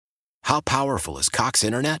How powerful is Cox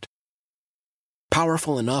Internet?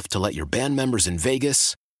 Powerful enough to let your band members in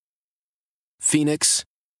Vegas, Phoenix,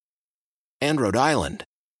 and Rhode Island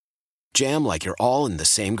jam like you're all in the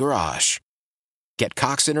same garage. Get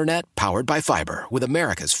Cox Internet powered by fiber with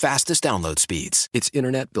America's fastest download speeds. It's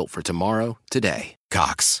internet built for tomorrow, today.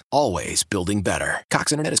 Cox, always building better.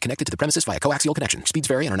 Cox Internet is connected to the premises via coaxial connection. Speeds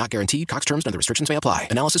vary and are not guaranteed. Cox terms and other restrictions may apply.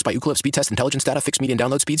 Analysis by Ookla Speed Test Intelligence Data. Fixed median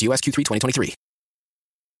download speeds. US Q3 2023.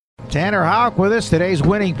 Tanner Houck with us, today's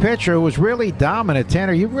winning pitcher, who was really dominant.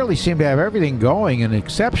 Tanner, you really seem to have everything going. An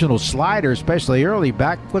exceptional slider, especially early,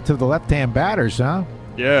 back foot to the left-hand batters, huh?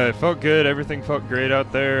 Yeah, it felt good. Everything felt great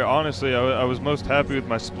out there. Honestly, I was most happy with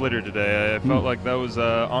my splitter today. I felt like that was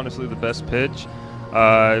honestly the best pitch.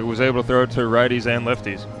 I was able to throw it to righties and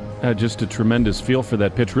lefties. Just a tremendous feel for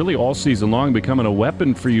that pitch. Really all season long becoming a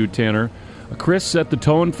weapon for you, Tanner. Chris set the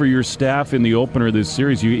tone for your staff in the opener of this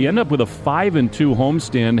series. You end up with a 5-2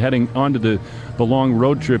 homestand heading onto the long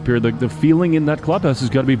road trip here. The feeling in that clubhouse has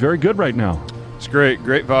got to be very good right now. It's great.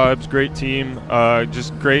 Great vibes, great team,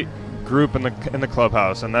 just great group in the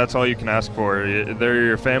clubhouse, and that's all you can ask for. They're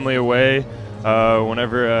your family away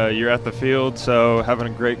whenever you're at the field, so having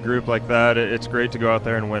a great group like that, it's great to go out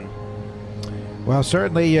there and win. Well,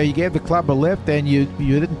 certainly you gave the club a lift, and you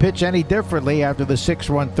didn't pitch any differently after the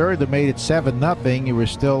 6-run third that made it 7-0. You were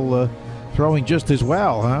still throwing just as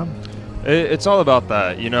well, huh? It's all about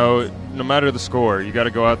that. No matter the score, you got to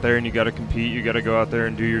go out there and you got to compete. You got to go out there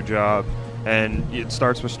and do your job. And it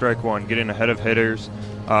starts with strike one, getting ahead of hitters,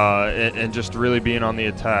 and just really being on the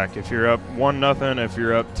attack. If you're up 1-0, if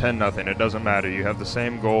you're up 10-0, it doesn't matter. You have the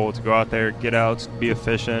same goal to go out there, get outs, be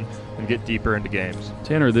efficient, and get deeper into games.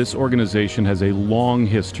 Tanner, this organization has a long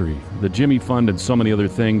history, the Jimmy Fund and so many other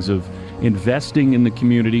things, of investing in the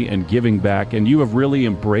community and giving back, and you have really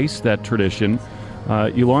embraced that tradition.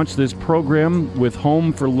 You launched this program with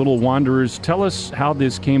Home for Little Wanderers. Tell us how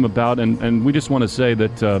this came about, and we just want to say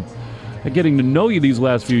that getting to know you these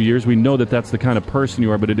last few years, we know that that's the kind of person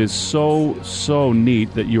you are, but it is so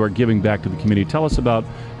neat that you are giving back to the community. Tell us about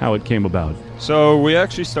how it came about. So we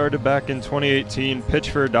actually started back in 2018.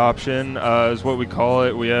 Pitch for Adoption is what we call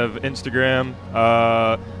it. We have Instagram.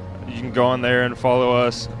 You can go on there and follow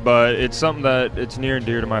us, but it's something that it's near and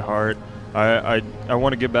dear to my heart. I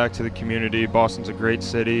want to give back to the community. Boston's a great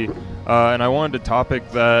city, and I wanted a topic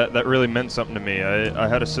that really meant something to me. I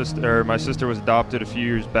had a sister. My sister was adopted a few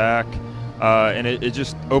years back, and it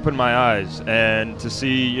just opened my eyes. And to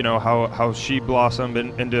see how she blossomed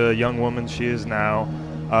into a young woman she is now,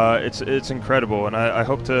 it's incredible. And I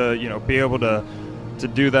hope to be able to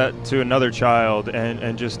do that to another child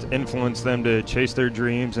and just influence them to chase their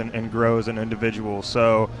dreams and grow as an individual.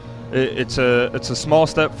 So it's a small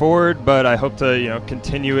step forward, but I hope to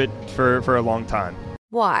continue it for a long time.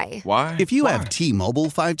 Why? If you have T-Mobile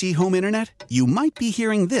 5G home internet, you might be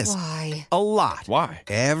hearing this Why? a lot. Why?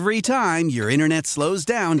 Every time your internet slows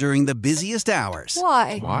down during the busiest hours.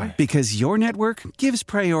 Why? Because your network gives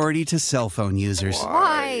priority to cell phone users.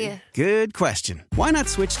 Why? Good question. Why not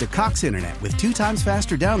switch to Cox Internet with 2 times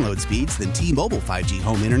faster download speeds than T-Mobile 5G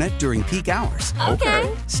home internet during peak hours?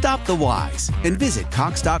 Okay. Stop the whys and visit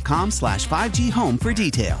cox.com/5G home for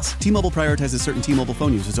details. T-Mobile prioritizes certain T-Mobile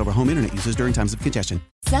phone users over home internet users during times of congestion.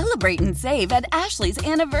 Celebrate and save at Ashley's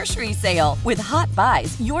Anniversary Sale. With Hot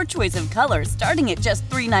Buys, your choice of colors starting at just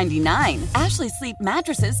 $3.99. Ashley Sleep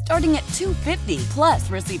mattresses starting at $2.50. Plus,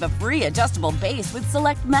 receive a free adjustable base with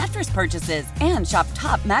select mattress purchases. And shop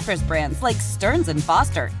top mattress brands like Stearns &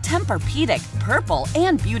 Foster, Tempur-Pedic, Purple,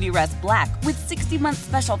 and Beautyrest Black with 60-month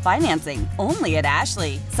special financing. Only at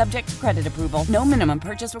Ashley. Subject to credit approval. No minimum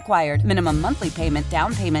purchase required. Minimum monthly payment,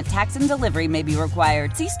 down payment, tax, and delivery may be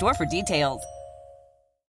required. See store for details.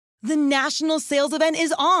 The national sales event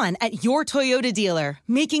is on at your Toyota dealer,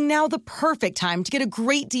 making now the perfect time to get a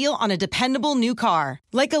great deal on a dependable new car.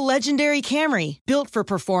 Like a legendary Camry, built for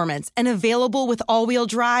performance and available with all-wheel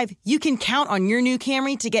drive, you can count on your new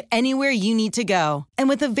Camry to get anywhere you need to go. And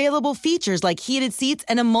with available features like heated seats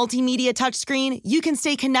and a multimedia touchscreen, you can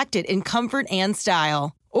stay connected in comfort and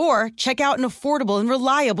style. Or check out an affordable and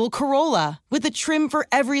reliable Corolla with a trim for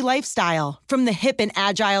every lifestyle. From the hip and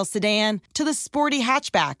agile sedan to the sporty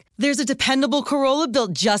hatchback, there's a dependable Corolla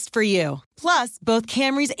built just for you. Plus, both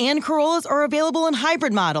Camrys and Corollas are available in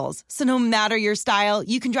hybrid models. So no matter your style,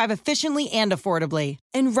 you can drive efficiently and affordably.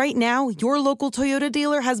 And right now, your local Toyota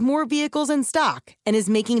dealer has more vehicles in stock and is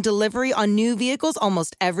making delivery on new vehicles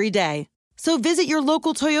almost every day. So visit your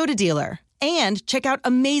local Toyota dealer. And check out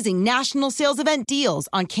amazing national sales event deals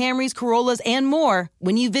on Camrys, Corollas, and more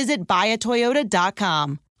when you visit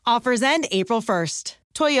buyatoyota.com. Offers end April 1st.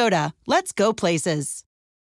 Toyota, let's go places.